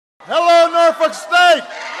Norfolk State.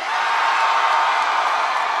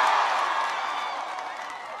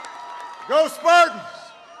 Go Spartans.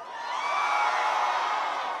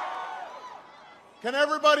 Can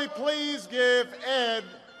everybody please give Ed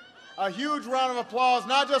a huge round of applause,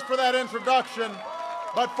 not just for that introduction,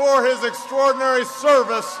 but for his extraordinary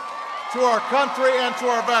service to our country and to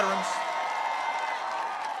our veterans.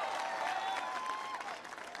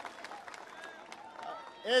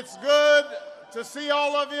 It's good to see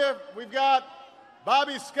all of you. We've got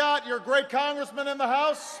Bobby Scott, your great congressman, in the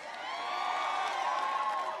House.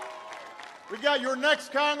 We've got your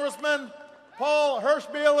next congressman, Paul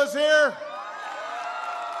Hirschbiel, is here.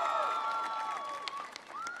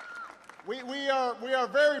 We are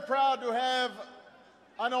very proud to have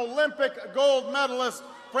an Olympic gold medalist,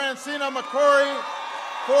 Francina McCrory,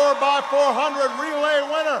 4x400 relay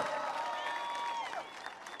winner.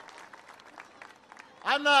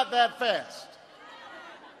 I'm not that fast.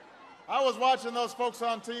 I was watching those folks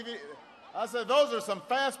on TV. I said, those are some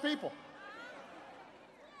fast people.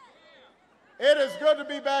 It is good to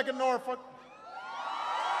be back in Norfolk.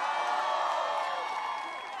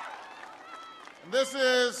 This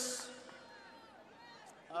is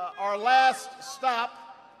our last stop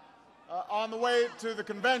on the way to the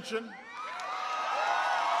convention in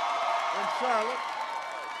Charlotte.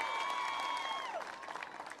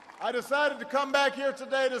 I decided to come back here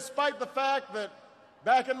today despite the fact that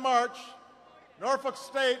back in March, Norfolk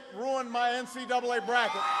State ruined my NCAA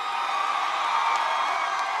bracket.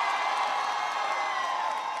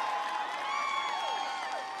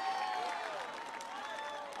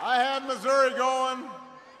 I had Missouri going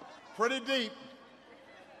pretty deep,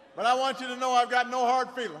 but I want you to know I've got no hard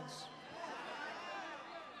feelings.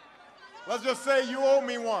 Let's just say you owe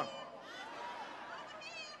me one.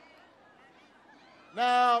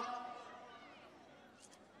 Now,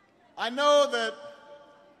 I know that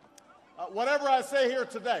whatever I say here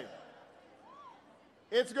today,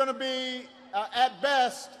 it's going to be, at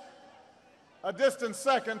best, a distant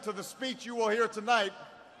second to the speech you will hear tonight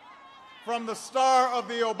from the star of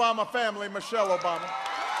the Obama family, Michelle Obama.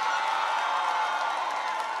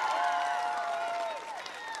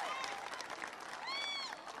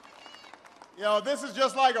 You know, this is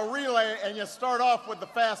just like a relay, and you start off with the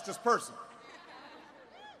fastest person.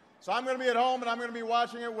 So I'm going to be at home, and I'm going to be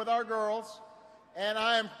watching it with our girls, and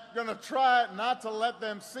I'm going to try not to let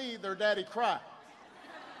them see their daddy cry.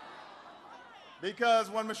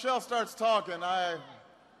 Because when Michelle starts talking, I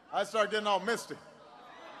start getting all misty.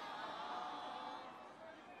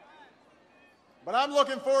 But I'm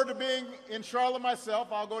looking forward to being in Charlotte myself.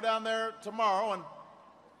 I'll go down there tomorrow. And,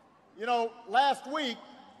 you know, last week,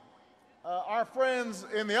 our friends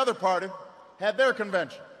in the other party had their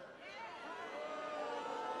convention.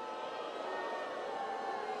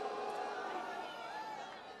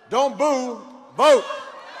 Don't boo, vote.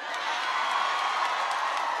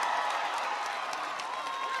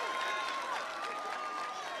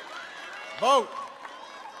 Vote.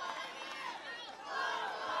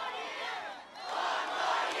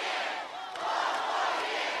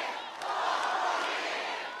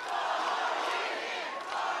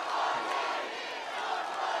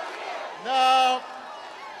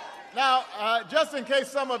 Just in case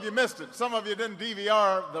some of you missed it, some of you didn't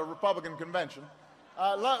DVR the Republican convention,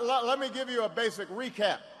 let me give you a basic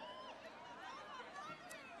recap.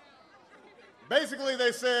 Basically,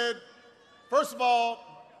 they said, first of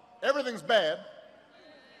all, everything's bad,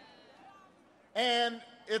 and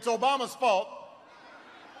it's Obama's fault,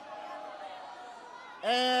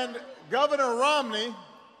 and Governor Romney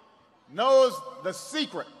knows the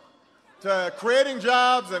secret to creating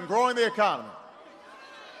jobs and growing the economy.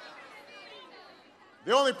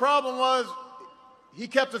 The only problem was he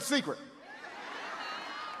kept it secret.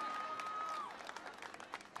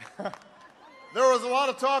 There was a lot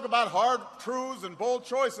of talk about hard truths and bold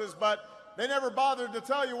choices, but they never bothered to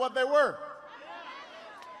tell you what they were.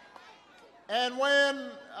 And when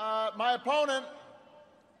my opponent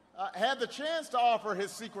had the chance to offer his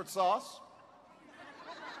secret sauce,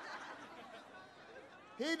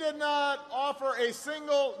 he did not offer a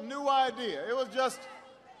single new idea. It was just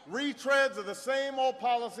retreads of the same old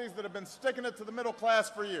policies that have been sticking it to the middle class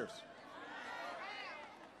for years.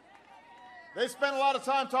 They spent a lot of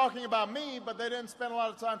time talking about me, but they didn't spend a lot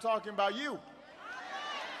of time talking about you.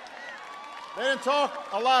 They didn't talk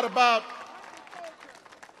a lot about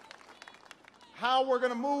how we're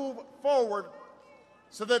going to move forward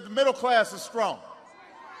so that the middle class is strong,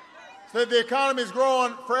 so that the economy is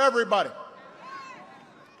growing for everybody.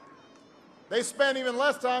 They spend even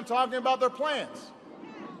less time talking about their plans.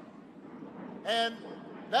 And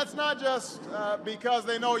that's not just because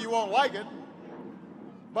they know you won't like it.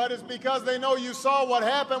 but it's because they know you saw what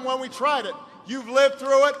happened when we tried it. You've lived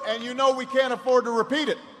through it, and you know we can't afford to repeat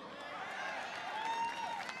it.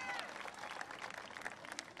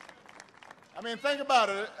 I mean, think about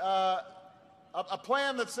it. A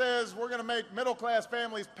plan that says we're going to make middle-class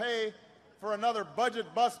families pay for another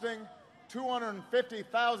budget-busting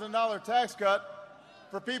 $250,000 tax cut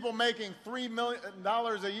for people making $3 million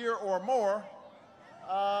a year or more,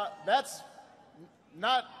 that's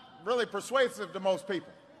not really persuasive to most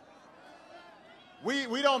people.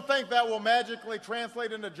 We don't think that will magically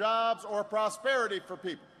translate into jobs or prosperity for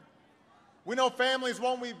people. We know families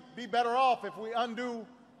won't be better off if we undo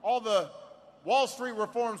all the Wall Street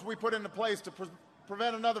reforms we put into place to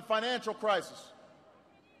prevent another financial crisis,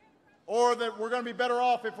 or that we're going to be better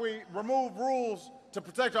off if we remove rules to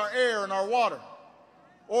protect our air and our water,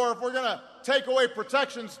 or if we're going to take away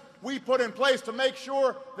protections we put in place to make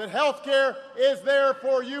sure that health care is there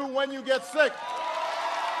for you when you get sick.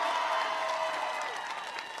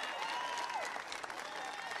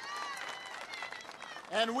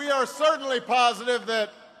 And we are certainly positive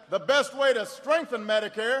that the best way to strengthen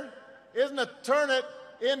Medicare isn't to turn it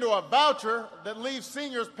into a voucher that leaves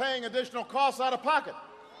seniors paying additional costs out of pocket.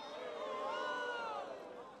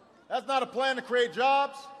 That's not a plan to create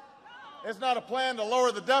jobs. It's not a plan to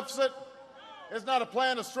lower the deficit. It's not a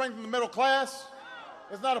plan to strengthen the middle class.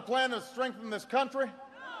 It's not a plan to strengthen this country.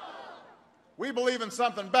 We believe in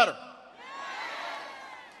something better.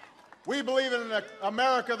 We believe in an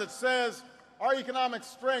America that says our economic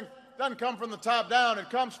strength doesn't come from the top down. It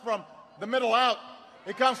comes from the middle out.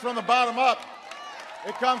 It comes from the bottom up.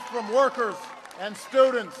 It comes from workers and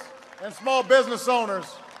students and small business owners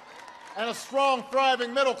and a strong,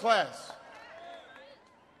 thriving middle class.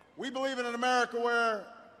 We believe in an America where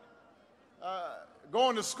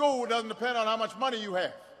going to school doesn't depend on how much money you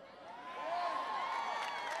have.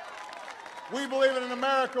 We believe in an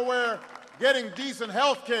America where getting decent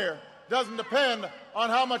health care doesn't depend on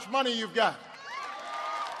how much money you've got.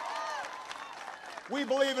 We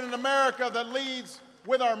believe in an America that leads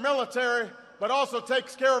with our military, but also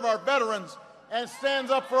takes care of our veterans and stands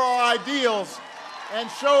up for our ideals and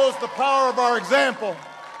shows the power of our example.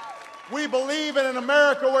 We believe in an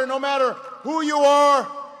America where no matter who you are,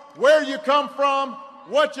 where you come from,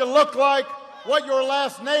 what you look like, what your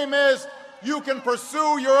last name is, you can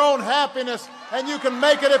pursue your own happiness and you can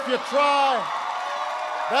make it if you try.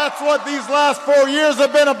 That's what these last 4 years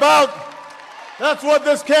have been about. That's what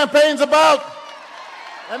this campaign's about.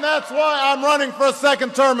 And that's why I'm running for a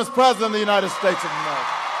second term as President of the United States of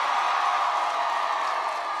America.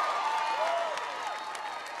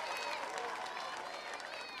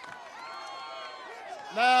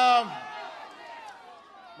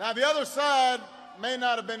 Now the other side may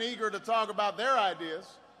not have been eager to talk about their ideas,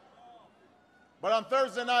 but on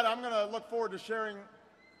Thursday night, I'm going to look forward to sharing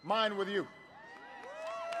mine with you.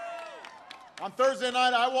 On Thursday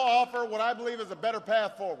night, I will offer what I believe is a better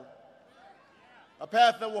path forward. A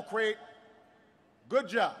path that will create good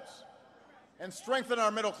jobs and strengthen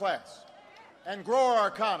our middle class and grow our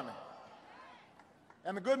economy.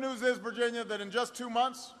 And the good news is, Virginia, that in just 2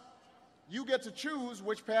 months, you get to choose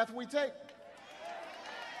which path we take.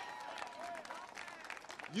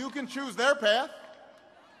 You can choose their path,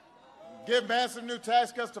 give massive new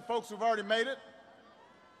tax cuts to folks who've already made it,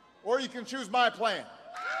 or you can choose my plan.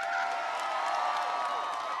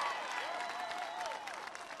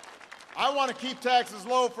 I want to keep taxes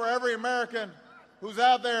low for every American who's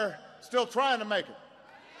out there still trying to make it.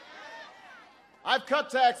 I've cut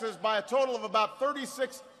taxes by a total of about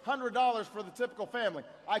 $3,600 for the typical family.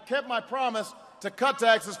 I kept my promise to cut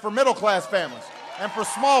taxes for middle-class families and for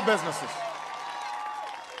small businesses.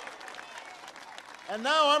 And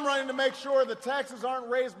now I'm running to make sure that taxes aren't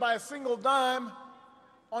raised by a single dime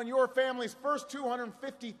on your family's first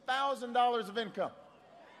 $250,000 of income.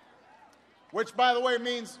 Which, by the way,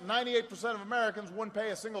 means 98% of Americans wouldn't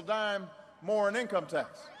pay a single dime more in income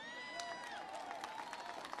tax.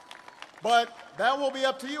 But that will be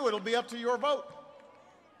up to you. It'll be up to your vote.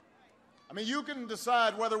 I mean, you can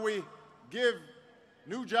decide whether we give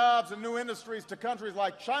new jobs and new industries to countries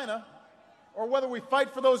like China, or whether we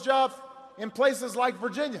fight for those jobs in places like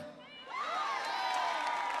Virginia.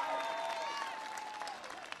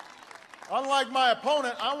 Unlike my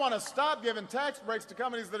opponent, I want to stop giving tax breaks to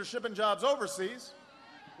companies that are shipping jobs overseas.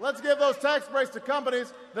 Let's give those tax breaks to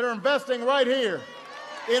companies that are investing right here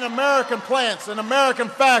in American plants, in American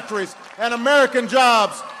factories, and American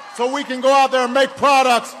jobs, so we can go out there and make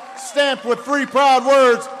products stamped with three proud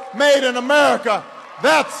words, made in America.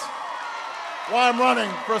 That's why I'm running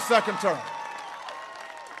for a second term.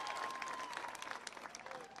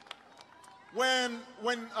 When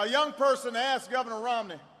when a young person asked Governor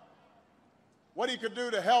Romney what he could do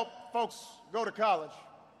to help folks go to college,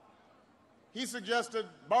 he suggested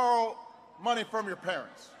borrow money from your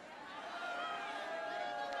parents.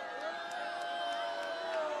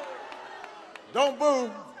 Don't boo.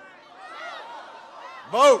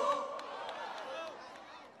 Vote.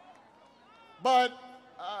 But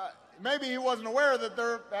maybe he wasn't aware that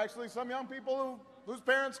there are actually some young people whose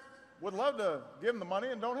parents would love to give them the money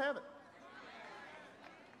and don't have it.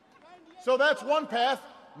 So that's one path.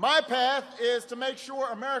 My path is to make sure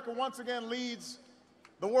America once again leads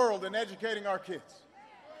the world in educating our kids,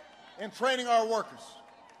 in training our workers.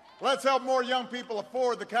 Let's help more young people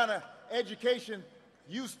afford the kind of education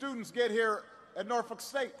you students get here at Norfolk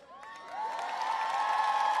State.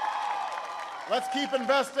 Let's keep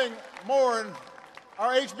investing more in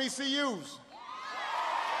our HBCUs.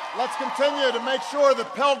 Let's continue to make sure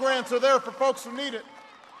that Pell Grants are there for folks who need it.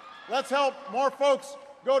 Let's help more folks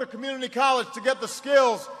go to community college to get the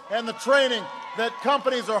skills and the training that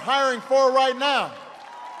companies are hiring for right now.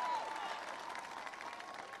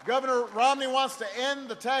 Governor Romney wants to end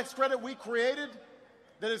the tax credit we created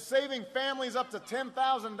that is saving families up to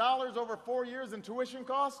 $10,000 over 4 years in tuition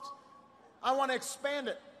costs. I want to expand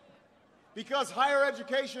it because higher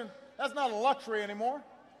education, that's not a luxury anymore.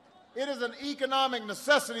 It is an economic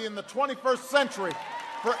necessity in the 21st century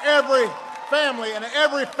for every family, and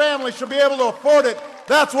every family should be able to afford it.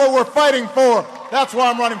 That's what we're fighting for. That's why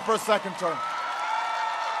I'm running for a second term.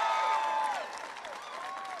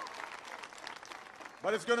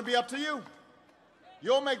 But it's going to be up to you.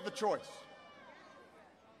 You'll make the choice.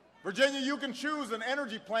 Virginia, you can choose an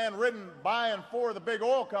energy plan written by and for the big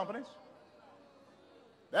oil companies.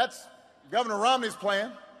 That's Governor Romney's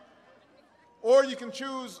plan. Or you can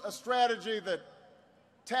choose a strategy that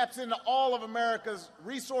taps into all of America's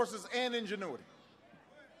resources and ingenuity.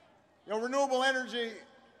 You know, renewable energy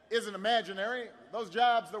isn't imaginary. Those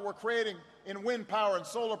jobs that we're creating in wind power and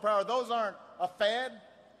solar power, those aren't a fad.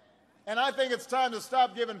 And I think it's time to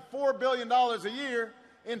stop giving $4 billion a year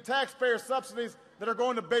in taxpayer subsidies that are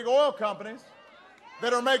going to big oil companies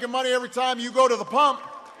that are making money every time you go to the pump.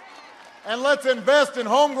 And let's invest in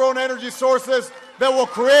homegrown energy sources that will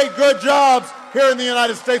create good jobs here in the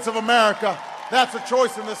United States of America. That's a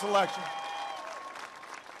choice in this election.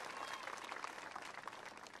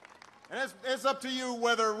 And it's up to you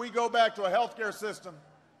whether we go back to a health care system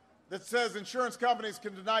that says insurance companies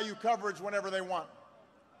can deny you coverage whenever they want.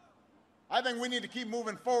 I think we need to keep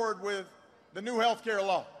moving forward with the new health care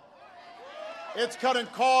law. It's cutting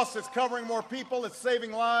costs, it's covering more people, it's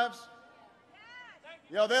saving lives.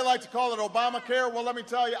 You know, they like to call it Obamacare. Well, let me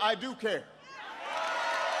tell you, I do care.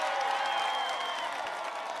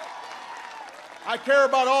 I care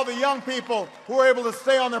about all the young people who are able to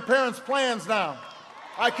stay on their parents' plans now.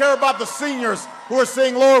 I care about the seniors who are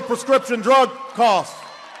seeing lower prescription drug costs.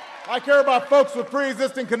 I care about folks with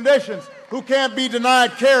pre-existing conditions who can't be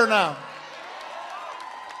denied care now.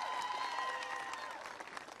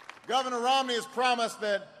 Governor Romney has promised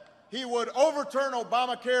that he would overturn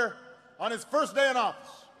Obamacare on his first day in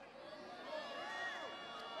office,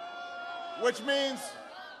 which means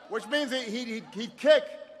he'd kick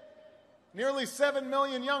nearly 7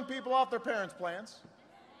 million young people off their parents' plans.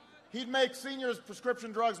 He'd make seniors'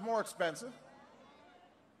 prescription drugs more expensive.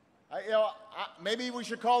 Maybe we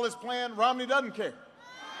should call this plan Romney Doesn't Care.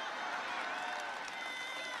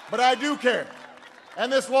 But I do care, and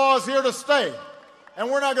this law is here to stay. And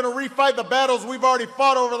we're not going to refight the battles we've already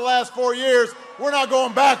fought over the last 4 years. We're not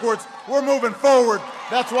going backwards. We're moving forward.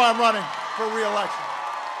 That's why I'm running for re-election.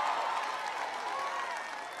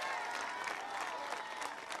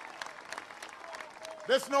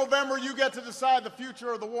 This November, you get to decide the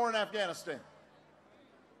future of the war in Afghanistan.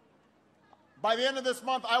 By the end of this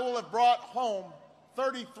month, I will have brought home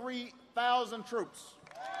 33,000 troops.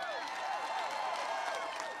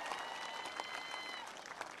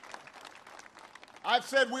 I've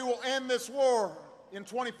said we will end this war in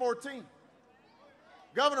 2014.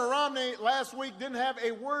 Governor Romney last week didn't have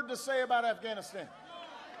a word to say about Afghanistan.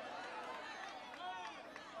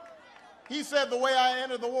 He said the way I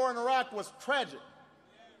ended the war in Iraq was tragic.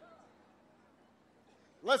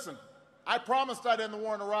 Listen, I promised I'd end the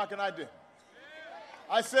war in Iraq, and I did.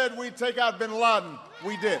 I said we'd take out bin Laden.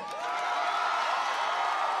 We did.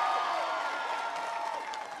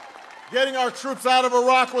 Getting our troops out of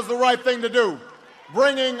Iraq was the right thing to do.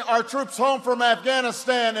 Bringing our troops home from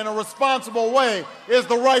Afghanistan in a responsible way is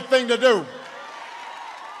the right thing to do.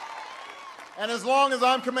 And as long as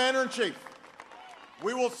I'm Commander-in-Chief,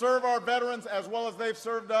 we will serve our veterans as well as they've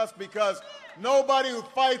served us, because nobody who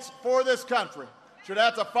fights for this country should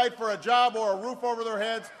have to fight for a job or a roof over their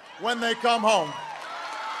heads when they come home.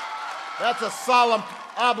 That's a solemn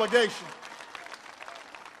obligation.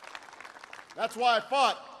 That's why I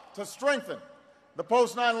fought to strengthen the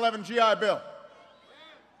post-9/11 GI Bill.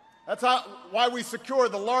 That's why we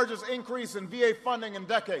secured the largest increase in VA funding in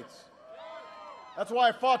decades. That's why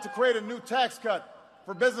I fought to create a new tax cut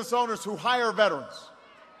for business owners who hire veterans.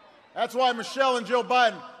 That's why Michelle and Jill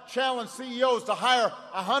Biden challenged CEOs to hire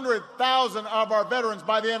 100,000 of our veterans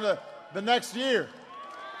by the end of the next year.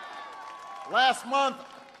 Last month,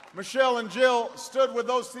 Michelle and Jill stood with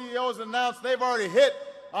those CEOs and announced they've already hit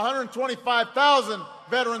 125,000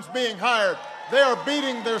 veterans being hired. They are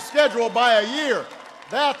beating their schedule by a year.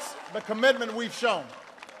 That's the commitment we've shown.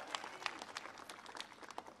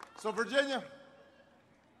 So Virginia,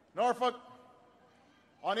 Norfolk,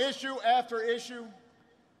 on issue after issue,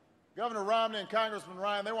 Governor Romney and Congressman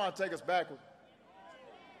Ryan, they want to take us backward.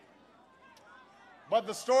 But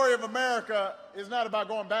the story of America is not about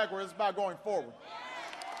going backward, it's about going forward.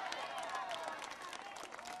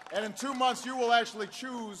 And in 2 months, you will actually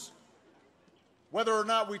choose whether or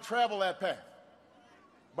not we travel that path.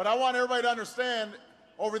 But I want everybody to understand,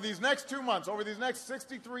 over these next 2 months, over these next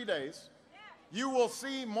 63 days, you will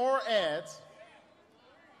see more ads,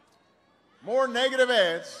 more negative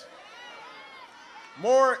ads,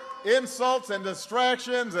 more insults and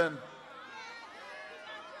distractions and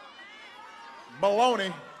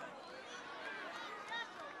baloney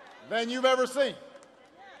than you've ever seen.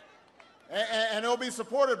 And it'll be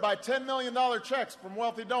supported by $10 million checks from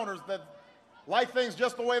wealthy donors that like things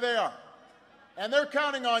just the way they are. And they're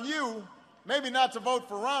counting on you, maybe not to vote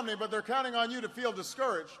for Romney, but they're counting on you to feel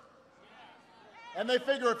discouraged. And they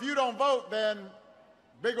figure if you don't vote, then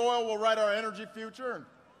big oil will write our energy future, and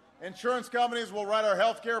insurance companies will write our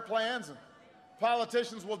health care plans, and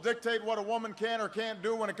politicians will dictate what a woman can or can't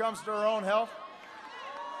do when it comes to her own health.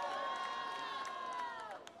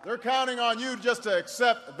 They're counting on you just to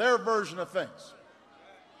accept their version of things.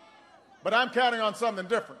 But I'm counting on something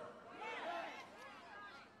different.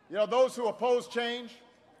 You know, those who oppose change,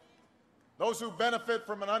 those who benefit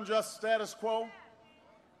from an unjust status quo,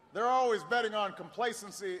 they're always betting on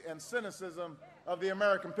complacency and cynicism of the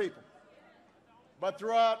American people. But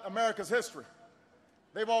throughout America's history,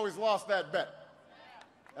 they've always lost that bet.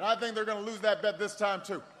 And I think they're going to lose that bet this time,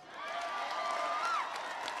 too.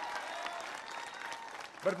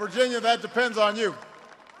 But Virginia, that depends on you.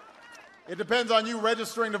 It depends on you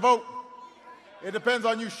registering to vote. It depends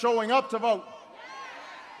on you showing up to vote.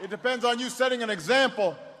 It depends on you setting an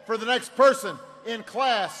example for the next person in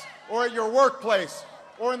class or at your workplace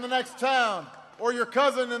or in the next town or your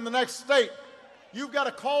cousin in the next state. You've got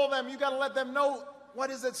to call them. You've got to let them know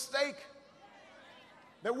what is at stake,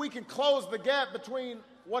 that we can close the gap between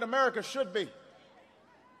what America should be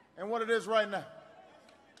and what it is right now.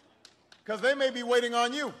 Because they may be waiting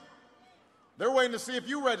on you. They're waiting to see if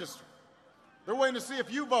you register. They're waiting to see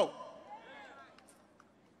if you vote.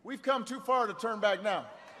 We've come too far to turn back now.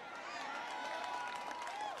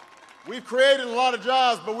 We've created a lot of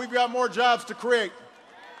jobs, but we've got more jobs to create.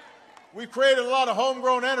 We've created a lot of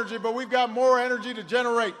homegrown energy, but we've got more energy to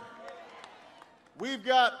generate. We've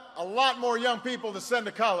got a lot more young people to send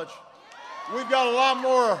to college. We've got a lot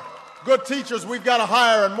more good teachers we've got to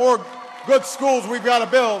hire and more good schools we've got to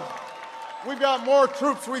build. We've got more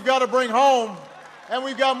troops we've got to bring home, and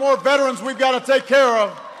we've got more veterans we've got to take care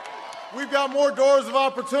of. We've got more doors of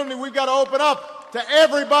opportunity we've got to open up to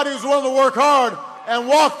everybody who's willing to work hard and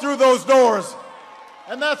walk through those doors.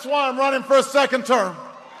 And that's why I'm running for a second term.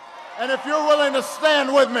 And if you're willing to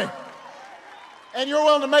stand with me, and you're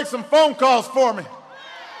willing to make some phone calls for me,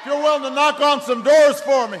 if you're willing to knock on some doors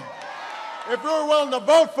for me, if you're willing to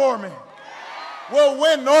vote for me, we'll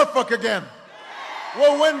win Norfolk again.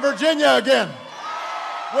 We'll win Virginia again.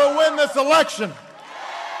 We'll win this election.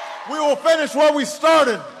 We will finish what we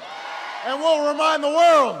started, and we'll remind the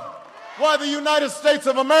world why the United States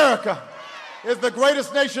of America is the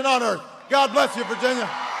greatest nation on earth. God bless you, Virginia,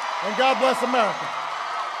 and God bless America.